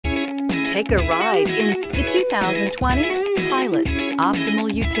Take a ride in the 2020 Pilot.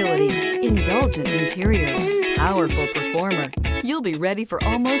 Optimal utility, indulgent interior, powerful performer. You'll be ready for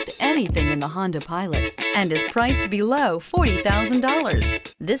almost anything in the Honda Pilot and is priced below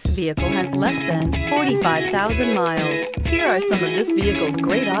 $40,000. This vehicle has less than 45,000 miles. Here are some of this vehicle's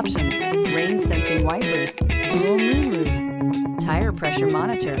great options: rain-sensing wipers, dual moonroof, tire pressure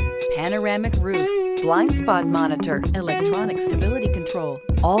monitor, panoramic roof, blind spot monitor, electronic stability control,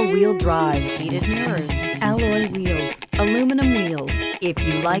 all-wheel drive, heated mirrors, alloy wheels, aluminum wheels. If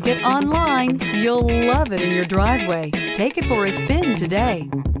you like it online, you'll love it in your driveway. Take it for a spin today.